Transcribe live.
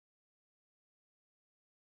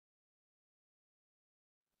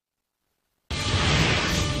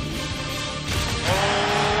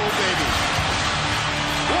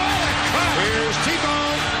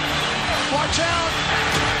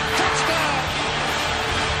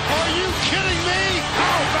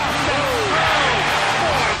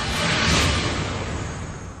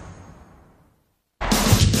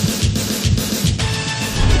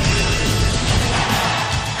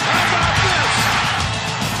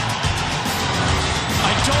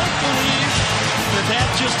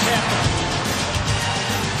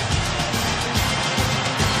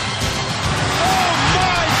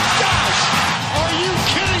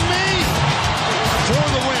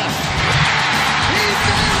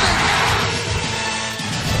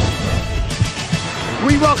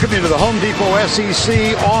welcome you to the Home Depot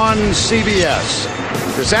SEC on CBS.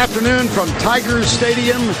 This afternoon from Tigers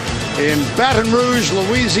Stadium in Baton Rouge,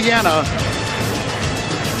 Louisiana.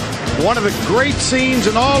 One of the great scenes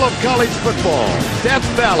in all of college football, Death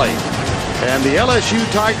Valley. And the LSU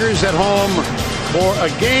Tigers at home for a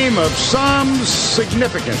game of some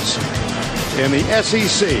significance in the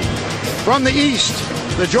SEC. From the East,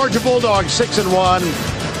 the Georgia Bulldogs 6-1.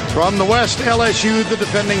 From the West, LSU, the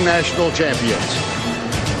defending national champions.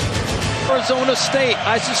 Arizona State,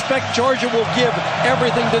 I suspect Georgia will give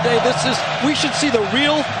everything today. We should see the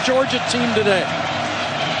real Georgia team today.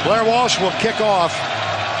 Blair Walsh will kick off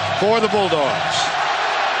for the Bulldogs.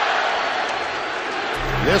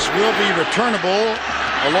 This will be returnable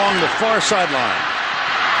along the far sideline.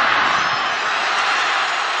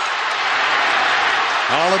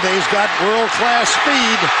 Holiday's got world-class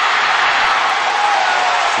speed.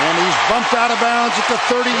 And he's bumped out of bounds at the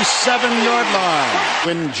 37-yard line.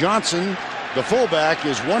 When Johnson, the fullback,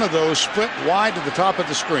 is one of those split wide to the top of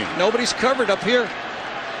the screen. Nobody's covered up here.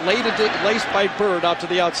 Laced by Bird out to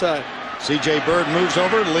the outside. C.J. Bird moves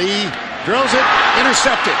over. Lee drills it.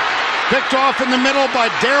 Intercepted. Picked off in the middle by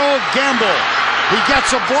Darrell Gamble. He gets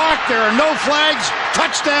a block. There are no flags.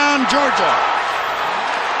 Touchdown, Georgia.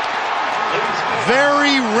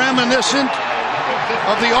 Very reminiscent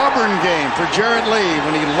of the Auburn game for Jarrett Lee.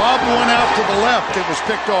 When he lobbed one out to the left, it was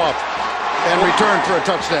picked off and returned for a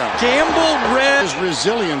touchdown. Gamble read his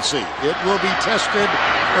resiliency. It will be tested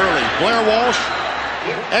early. Blair Walsh,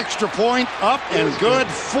 extra point, up and good,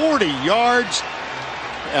 40 yards.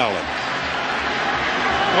 Allen.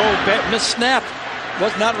 Oh, missed snap.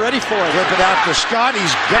 Was not ready for it. Flip it out to Scott.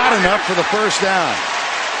 He's got enough for the first down.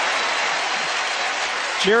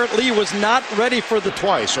 Jarrett Lee was not ready for the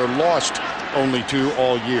twice, or lost only two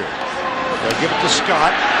all year. They'll give it to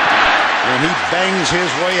Scott, and he bangs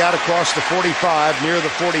his way out across the 45 near the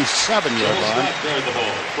 47-yard line.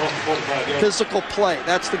 Physical play,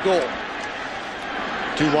 that's the goal.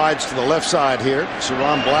 Two wides to the left side here.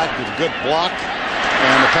 Saron Black with a good block,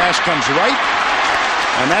 and the pass comes right,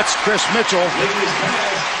 and that's Chris Mitchell.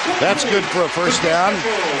 That's good for a first down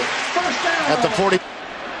at the 40.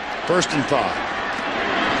 First and 5.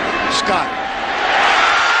 Scott.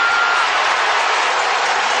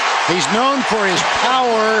 He's known for his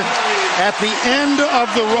power at the end of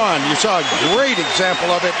the run. You saw a great example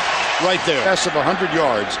of it right there. Pass of 100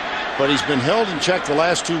 yards, but he's been held in check the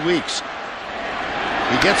last 2 weeks.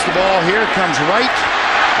 He gets the ball here, comes right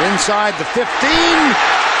inside the 15,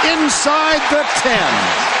 inside the 10.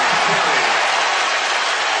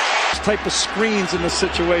 This type of screens in this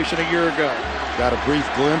situation a year ago. Got a brief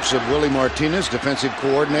glimpse of Willie Martinez, defensive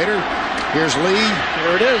coordinator. Here's Lee.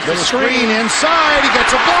 Here it is. The screen inside. He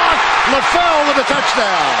gets a block. LaFell with a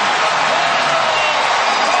touchdown.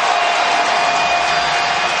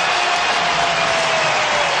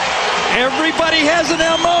 Everybody has an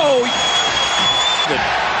MO.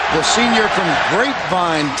 The senior from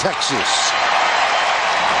Grapevine, Texas.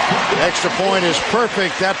 The extra point is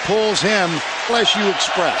perfect. That pulls him. LSU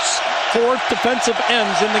Express. 4 defensive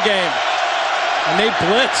ends in the game. And they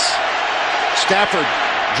blitz. Stafford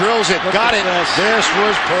drills it. Got it. This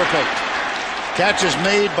was perfect. Catch is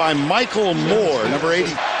made by Michael Moore, number 80.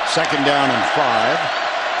 Second down and 5.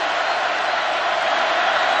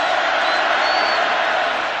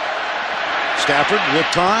 Stafford with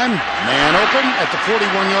time. Man open at the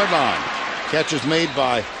 41-yard line. Catch is made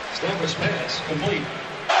by Stafford's pass complete.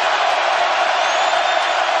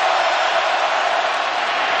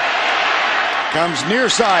 Comes near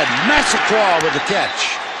side. Massacraw with the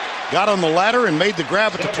catch. Got on the ladder and made the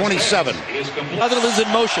grab at the 27. Sutherland's in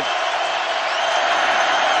motion.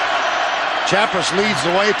 Chappis leads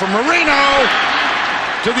the way from Marino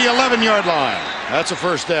to the 11-yard line. That's a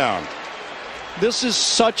first down. This is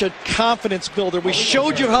such a confidence builder. We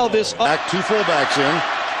showed you how this... Back 2 fullbacks in.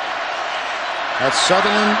 That's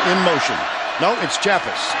Sutherland in motion. No, it's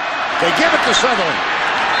Chappis. They give it to Sutherland.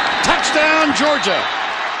 Touchdown, Georgia.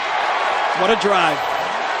 What a drive.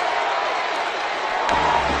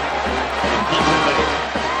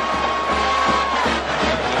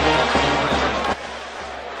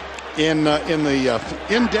 In the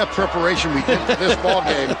in-depth preparation we did for this ball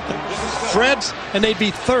game, Fred's, and they'd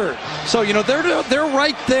be third. So, you know, they're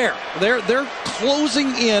right there. They're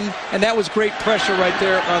closing in, and that was great pressure right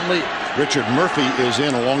there on Lee. Richard Murphy is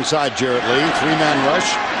in alongside Jarrett Lee. 3-man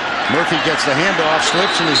rush. Murphy gets the handoff,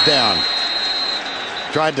 slips, and is down.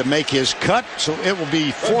 Tried to make his cut, so it will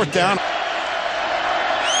be 4th down.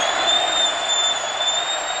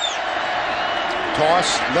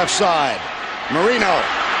 Toss, left side. Marino.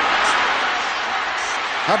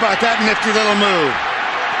 How about that nifty little move?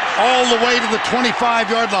 all the way to the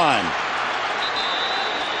 25-yard line.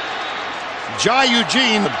 Jai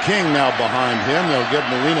Eugene King now behind him. They'll give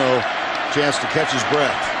Marino a chance to catch his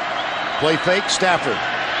breath. Play fake, Stafford.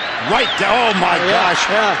 Right down. Oh my gosh.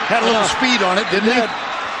 Yeah. Had a little speed on it, didn't he?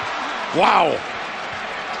 Wow.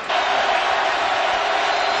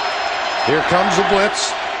 Here comes the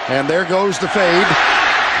blitz, and there goes the fade,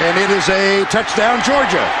 and it is a touchdown,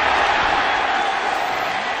 Georgia.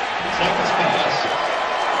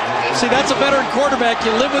 See, that's a veteran quarterback.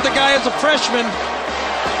 You live with the guy as a freshman.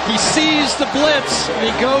 He sees the blitz, and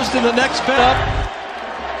he goes to the next up.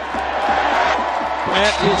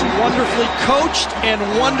 That is wonderfully coached and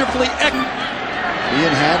wonderfully He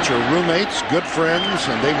and Hatch are roommates, good friends,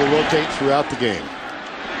 and they will rotate throughout the game.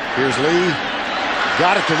 Here's Lee.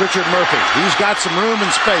 Got it to Richard Murphy. He's got some room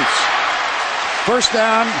and space. First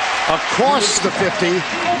down across the 50.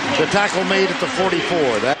 The tackle made at the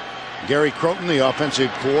 44. That Gary Croton, the offensive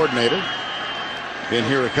coordinator. Been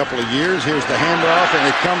here a couple of years. Here's the handoff, and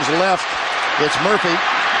it comes left. It's Murphy.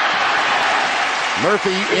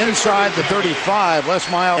 Murphy inside the 35. Les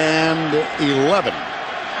Miles and 11.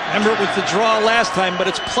 Remember, it was the draw last time, but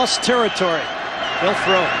it's plus territory. They'll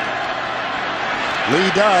throw. Lee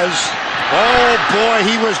does. Oh, boy,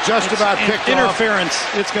 he was just about picked interference.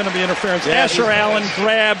 off. It's going to be interference. Yeah, Asher Allen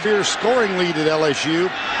grabbed. Here, scoring lead at LSU.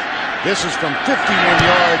 This is from 51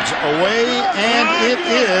 yards away, and it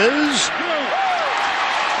is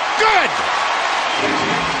good.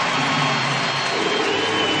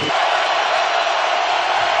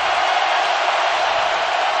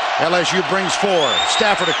 LSU brings 4.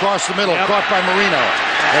 Stafford across the middle, caught by Marino,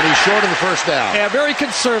 and he's short of the first down. Yeah, very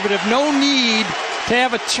conservative. No need to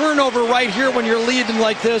have a turnover right here when you're leading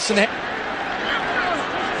like this. And Lee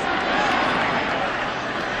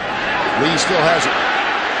still has it.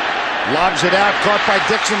 Lobs it out, caught by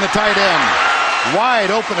Dixon, the tight end.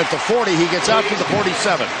 Wide open at the 40. He gets out to the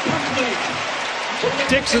 47.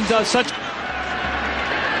 Dixon does such.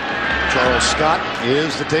 Charles Scott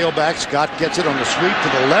is the tailback. Scott gets it on the sweep to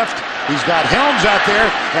the left. He's got Helms out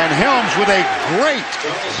there, and Helms with a great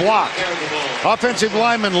block. Offensive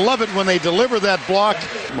linemen love it when they deliver that block.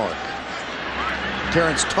 Mark.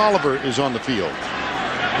 Terrence Tolliver is on the field.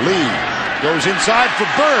 Lee goes inside for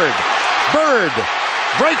Bird. Bird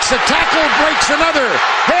breaks a tackle, breaks another.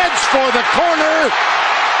 Heads for the corner.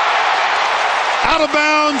 Out of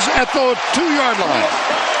bounds at the 2-yard line.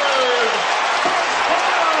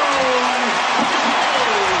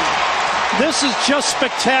 This is just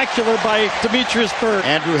spectacular by Demetrius Bird.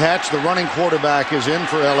 Andrew Hatch, the running quarterback, is in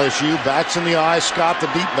for LSU. Backs in the eye. Scott, the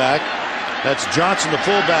deep back. That's Johnson, the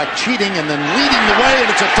fullback, cheating and then leading the way, and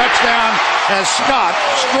it's a touchdown as Scott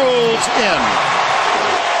strolls in.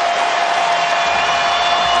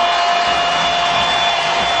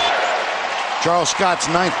 Charles Scott's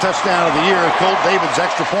 9th touchdown of the year. Colt David's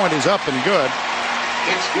extra point is up and good.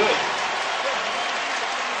 It's good.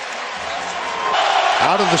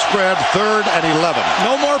 Out of the spread, 3rd and 11.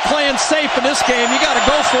 No more playing safe in this game. You got to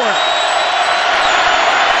go for it.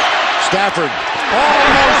 Stafford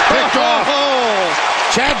almost picked off.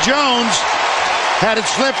 Chad Jones had it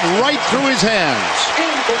slip right through his hands.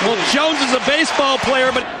 Well, Jones is a baseball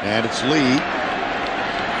player, but... And it's Lee.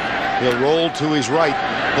 He'll roll to his right.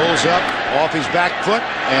 Pulls up off his back foot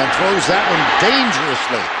and throws that one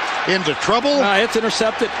dangerously into trouble. It's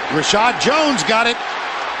intercepted. Rashad Jones got it.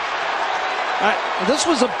 This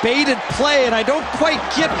was a baited play, and I don't quite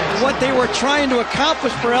get what they were trying to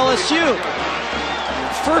accomplish for LSU.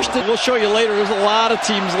 First, we'll show you later, there's a lot of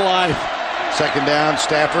teams live. Second down,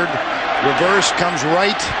 Stafford. Reverse, comes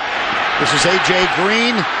right. This is A.J.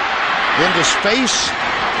 Green into space.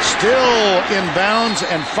 Still in bounds,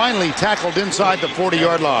 and finally tackled inside the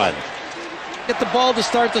 40-yard line. Get the ball to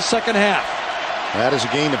start the second half. That is a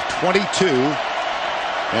gain of 22,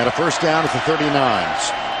 and a first down at the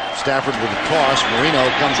 39s. Stafford with a toss. Marino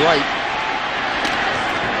comes right.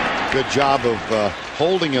 Good job of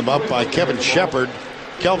holding him up by Kelvin Shepard.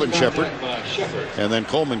 And then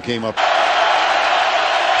Coleman came up.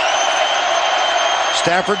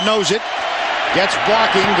 Stafford knows it. Gets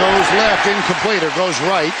blocking, goes left, incomplete, or goes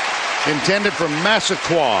right. Intended for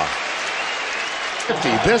Massaquoi. 50.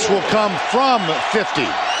 This will come from 50.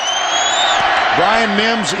 Brian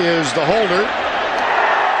Mims is the holder.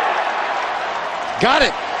 Got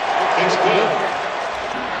it. It's good.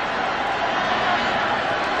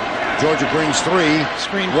 Georgia brings 3.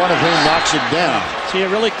 One of whom knocks it down. See, it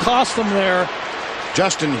really cost them there.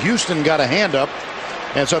 Justin Houston got a hand up,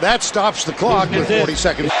 and so that stops the clock with 40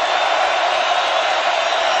 seconds.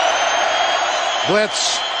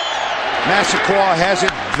 Blitz. Massaquoi has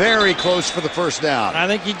it very close for the first down. I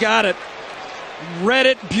think he got it. read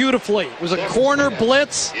it beautifully. It was a corner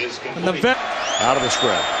blitz, and the vet out of the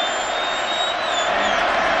spread.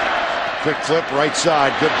 Quick flip right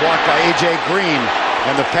side. Good block by A.J. Green.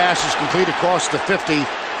 And the pass is complete across the 50.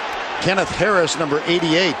 Kenneth Harris, number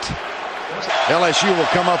 88. LSU will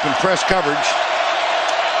come up in press coverage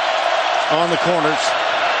on the corners.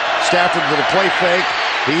 Stafford with a play fake.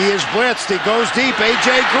 He is blitzed. He goes deep. A.J.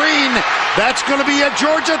 Green. That's going to be a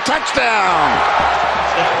Georgia touchdown.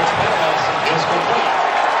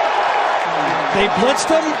 They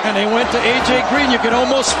blitzed him, and they went to A.J. Green. You can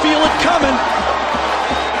almost feel it coming.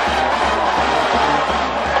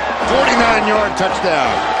 49-yard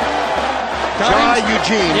touchdown.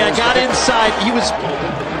 Eugene. Yeah, got inside. He was.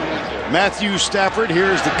 Matthew Stafford.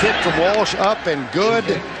 Here's the kick from Walsh. Up and good.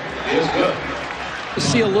 You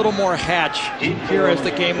see a little more Hatch here as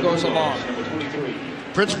the game goes along.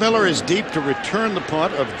 Prince Miller is deep to return the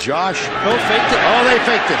punt of Josh. No, faked it. Oh, they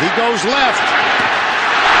faked it. He goes left.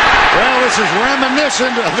 Well, this is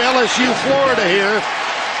reminiscent of LSU, Florida here.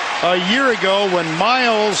 A year ago when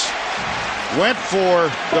Miles went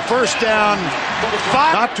for the first down,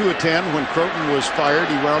 not to attend when Croton was fired.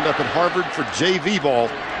 He wound up at Harvard for JV ball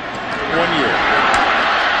 1 year.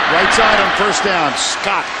 Right side on first down,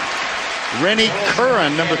 Scott. Rennie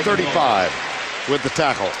Curran, number 35, with the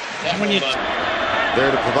tackle.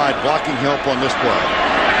 There to provide blocking help on this play.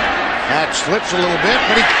 Hatch slips a little bit,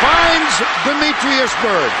 but he finds Demetrius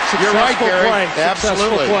Byrd. You're right, Gary.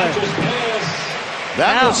 Absolutely.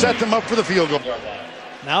 That will set them up for the field goal.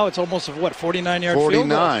 Now it's almost a, what, 49-yard field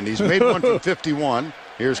goal? 49. He's made one from 51.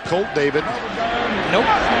 Here's Colt David. Nope.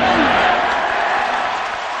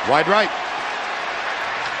 Wide right.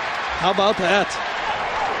 How about that?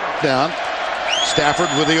 Down. Stafford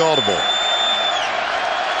with the audible.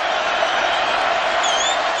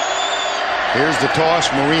 Here's the toss,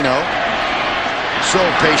 Marino. So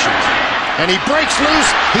patient. And he breaks loose.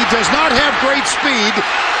 He does not have great speed.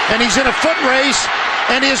 And he's in a foot race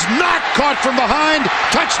and is not caught from behind.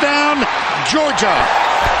 Touchdown, Georgia.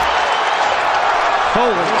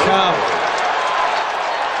 Holy cow.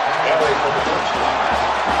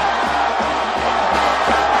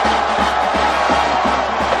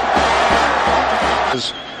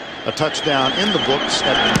 A touchdown in the books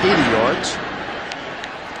at 80 yards.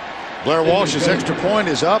 Blair Walsh's extra point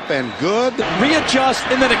is up and good. Readjust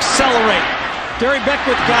and then accelerate. Gary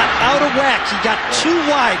Beckwith got out of whack. He got too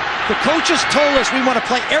wide. The coaches told us we want to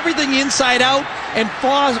play everything inside out and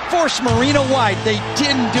force Marino wide. They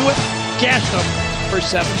didn't do it. Gashed them for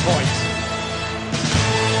 7 points.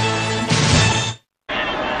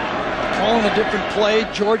 Calling a different play.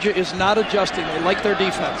 Georgia is not adjusting. They like their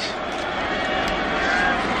defense.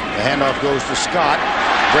 The handoff goes to Scott.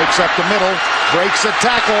 Breaks up the middle. Breaks a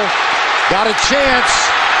tackle. Got a chance.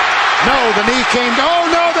 No, the knee came. Oh,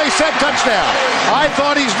 no, they said touchdown. I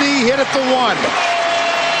thought his knee hit at the 1.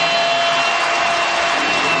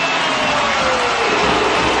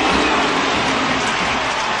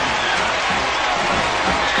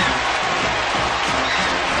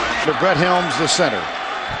 To Brett Helms, the center.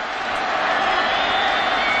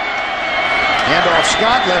 Handoff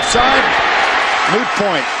Scott, left side. Moot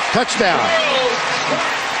point. Touchdown.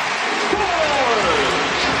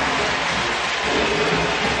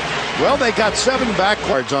 Well, they got 7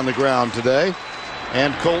 backwards on the ground today.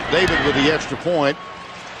 And Colt David with the extra point.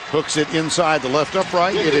 Hooks it inside the left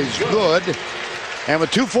upright. It is good. And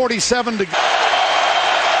with 2:47 to go.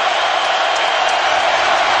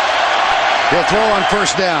 He'll throw on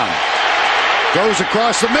first down. Goes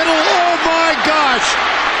across the middle. Oh, my gosh.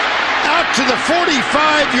 Out to the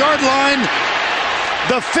 45-yard line.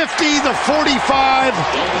 The 50, the 45.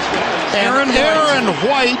 And Aaron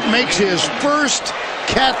White makes his first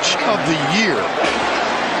catch of the year.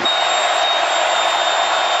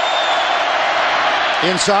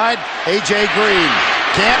 Inside, A.J. Green.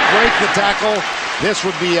 Can't break the tackle. This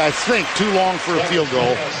would be, I think, too long for a field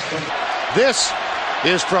goal. This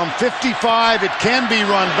is from 55. It can be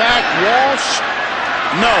run back. Walsh,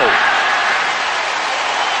 no.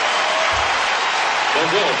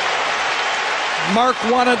 Mark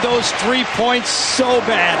wanted those 3 points so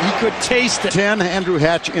bad. He could taste it. 10, Andrew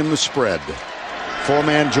Hatch in the spread.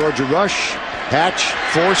 4-man Georgia rush. Hatch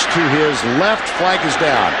forced to his left. Flag is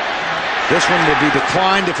down. This one will be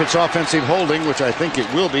declined if it's offensive holding, which I think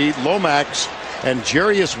it will be. Lomax and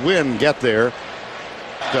Jarius Wynn get there.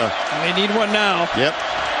 They need one now. Yep.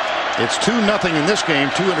 It's 2-0 in this game.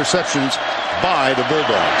 2 interceptions by the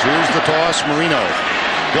Bulldogs. Here's the toss. Marino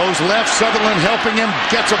goes left. Sutherland helping him.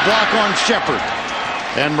 Gets a block on Shepard.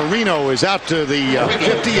 And Marino is out to the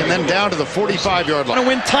 50 and then down to the 45-yard line. To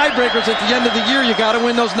win tiebreakers at the end of the year, you got to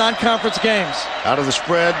win those non-conference games. Out of the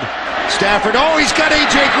spread, Stafford. Oh, he's got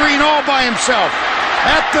A.J. Green all by himself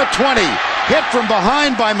at the 20. Hit from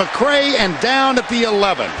behind by McCray and down at the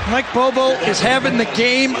 11. Mike Bobo is having the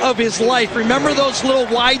game of his life. Remember those little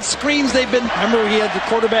wide screens they've been. Remember he had the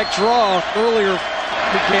quarterback draw earlier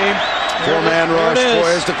in the game. Four-man rush.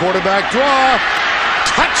 Boy, is the quarterback draw.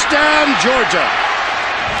 Touchdown, Georgia.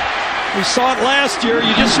 We saw it last year.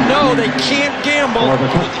 You just know they can't gamble.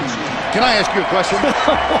 Can I ask you a question?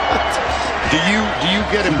 Do you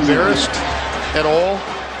get embarrassed at all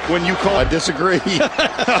when you call? I disagree.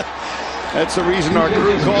 That's the reason our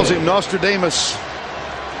crew calls him Nostradamus.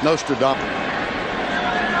 Nostradamus.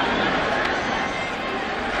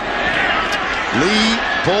 Lee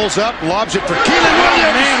pulls up, lobs it for Keelan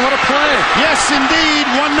Williams. Oh, man, what a play. Yes, indeed.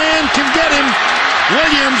 One man can get him.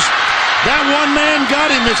 Williams, that one man got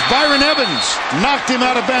him. It's Byron Evans. Knocked him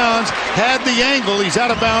out of bounds. Had the angle. He's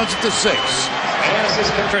out of bounds at the 6.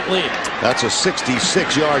 That's a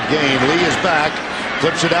 66-yard gain. Lee is back.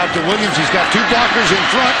 Flips it out to Williams. He's got two blockers in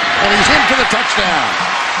front, and he's in for the touchdown.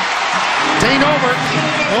 Taint over.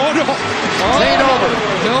 Oh, no. Oh, Taint over.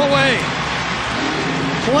 No way.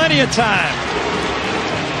 Plenty of time.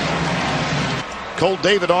 Colt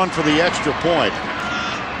David on for the extra point.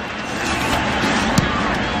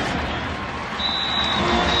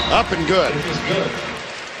 Up and good.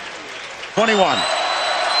 21.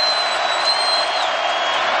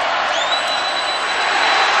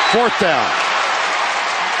 Fourth down.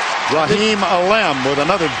 Raheem Alem with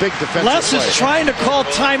another big defensive Les play. is trying to call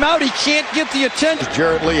timeout. He can't get the attention.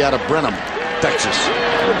 Jarrett Lee out of Brenham, Texas.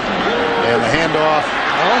 And the handoff.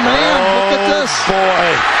 Oh, man, look at this.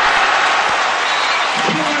 Boy.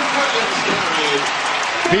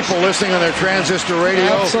 People listening on their transistor radio.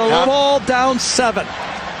 That's a ball down 7.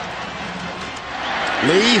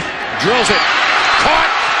 Lee drills it. Caught.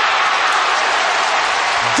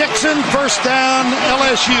 Dixon, first down,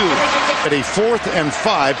 LSU. At a 4th and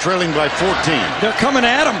 5, trailing by 14. They're coming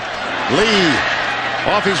at him. Lee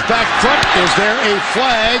off his back foot. Is there a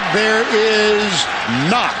flag? There is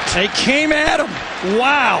not. They came at him.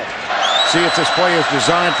 Wow. See if this play is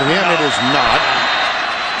designed for him. It is not.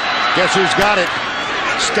 Guess who's got it?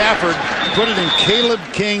 Stafford put it in Caleb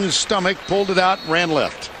King's stomach, pulled it out, ran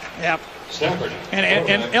left. Yep.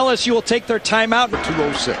 And LSU will take their timeout.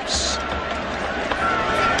 2:06.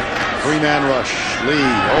 Three-man rush. Lee,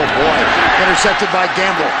 oh boy, intercepted by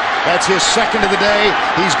Gamble. That's his second of the day.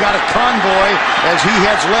 He's got a convoy as he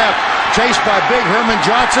heads left. Chased by Big Herman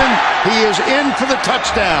Johnson. He is in for the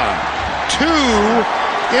touchdown. 2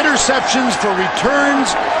 interceptions for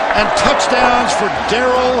returns and touchdowns for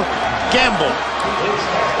Darrell Gamble.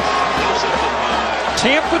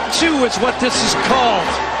 Tampa 2 is what this is called.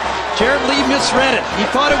 Jared Lee misread it. He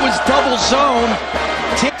thought it was double zone.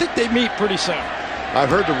 I think they meet pretty soon. I've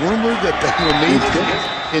heard the rumor that they will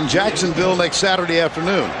meet in Jacksonville next Saturday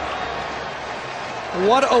afternoon.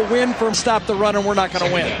 What a win for stop the run, and we're not going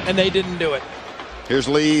to win. And they didn't do it. Here's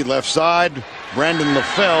Lee, left side. Brandon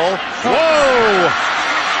LaFell. Whoa!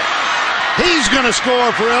 He's going to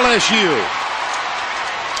score for LSU.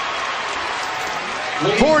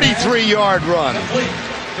 43-yard run.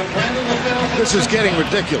 This is getting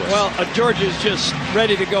ridiculous. Well, Georgia is just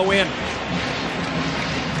ready to go in.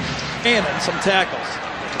 And some tackles.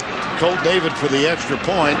 Colt David for the extra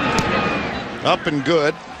point. Up and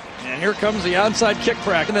good. And here comes the onside kick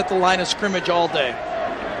practice at the line of scrimmage all day.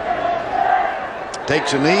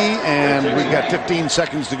 Takes a knee, and we've got 15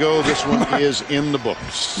 seconds to go. This one is in the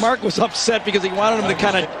books. Mark was upset because he wanted him to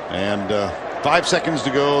kind of... And 5 seconds to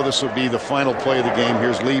go. This will be the final play of the game.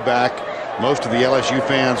 Here's Lee back. Most of the LSU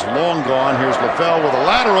fans long gone. Here's LaFell with a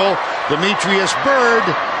lateral. Demetrius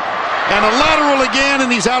Byrd. And a lateral again,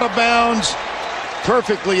 and he's out of bounds.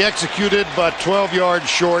 Perfectly executed, but 12 yards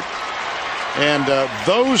short. And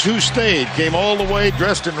those who stayed came all the way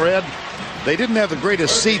dressed in red. They didn't have the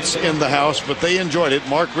greatest seats in the house, but they enjoyed it.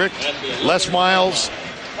 Mark Richt, Les Miles,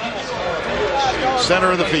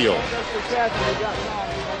 center of the field.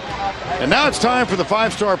 And now it's time for the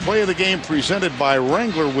 5-star play of the game presented by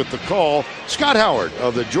Wrangler with the call. Scott Howard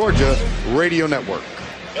of the Georgia Radio Network.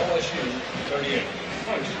 LSU 38.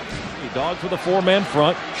 Dogs with a 4-man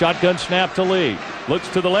front. Shotgun snap to Lee. Looks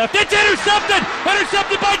to the left. It's intercepted!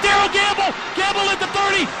 Intercepted by Darrell Gamble. Gamble at the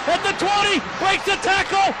 30, at the 20. Breaks the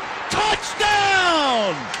tackle.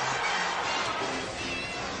 Touchdown!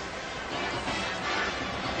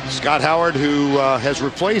 Scott Howard, who has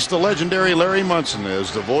replaced the legendary Larry Munson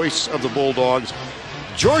as the voice of the Bulldogs.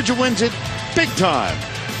 Georgia wins it big time.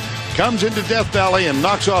 comes into Death Valley and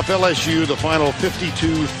knocks off LSU, the final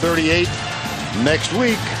 52-38. Next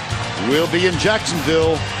week, we'll be in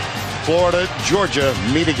Jacksonville, Florida. Georgia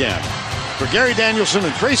meet again. For Gary Danielson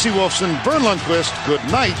and Tracy Wolfson, Vern Lundquist, good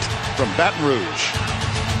night from Baton Rouge.